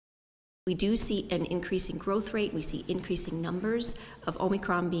We do see an increasing growth rate, we see increasing numbers of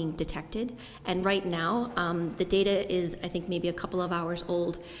Omicron being detected, and right now the data is, I think, maybe a couple of hours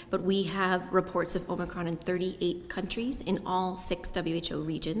old, but we have reports of Omicron in 38 countries in all 6 WHO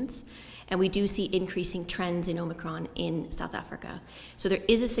regions, and we do see increasing trends in Omicron in South Africa. So there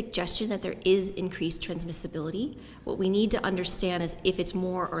is a suggestion that there is increased transmissibility. What we need to understand is if it's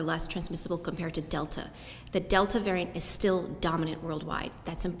more or less transmissible compared to Delta. The Delta variant is still dominant worldwide.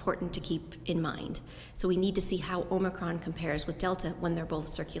 That's important to keep in mind. So we need to see how Omicron compares with Delta when they're both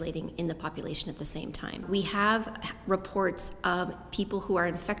circulating in the population at the same time. We have reports of people who are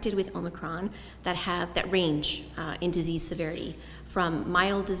infected with Omicron that range in disease severity, from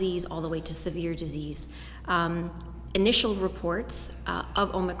mild disease all the way to severe disease. Initial reports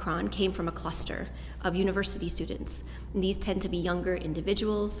of Omicron came from a cluster of university students. And these tend to be younger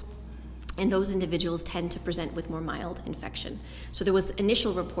individuals, and those individuals tend to present with more mild infection. So there was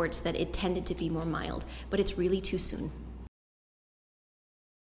initial reports that it tended to be more mild, but it's really too soon.